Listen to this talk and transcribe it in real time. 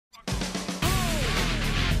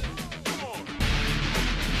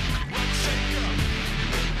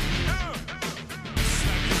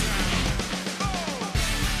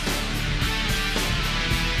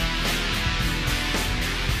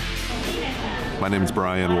My name is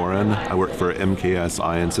Brian Warren. I work for MKS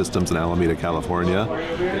Ion Systems in Alameda, California,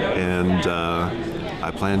 and I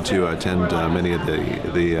plan to attend many of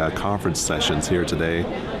the conference sessions here today,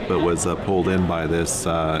 but was pulled in by this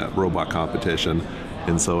robot competition.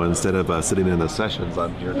 And so instead of sitting in the sessions,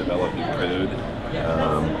 I'm here developing code.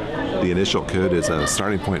 The initial code is a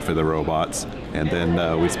starting point for the robots, and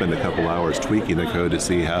then we spend a couple hours tweaking the code to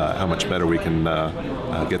see how much better we can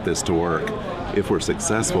get this to work. If we're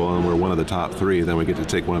successful and we're one of the top 3, then we get to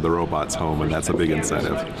take one of the robots home, and that's a big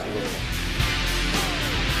incentive.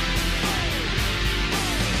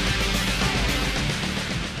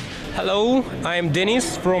 Hello, I'm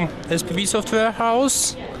Dennis from SPV Software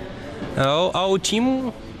House. Our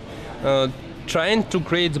team trying to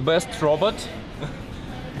create the best robot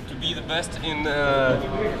to be the best in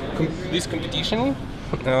this competition.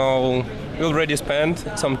 We already spent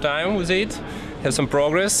some time with it, have some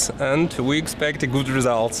progress, and we expect a good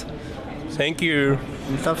result. Thank you.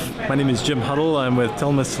 My name is Jim Huddle. I'm with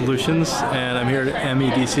Telmus Solutions, and I'm here at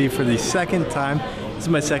MEDC for the second time. This is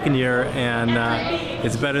my second year, and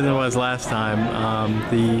it's better than it was last time.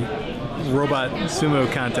 The robot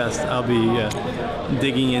sumo contest I'll be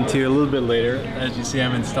digging into a little bit later. As you see,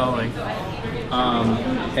 I'm installing.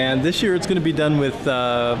 And this year it's going to be done with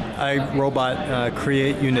iRobot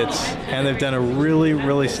Create units, and they've done a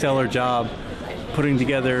really stellar job putting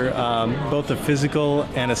together both a physical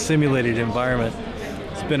and a simulated environment.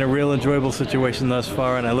 It's been a real enjoyable situation thus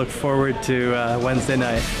far, and I look forward to Wednesday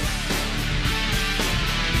night.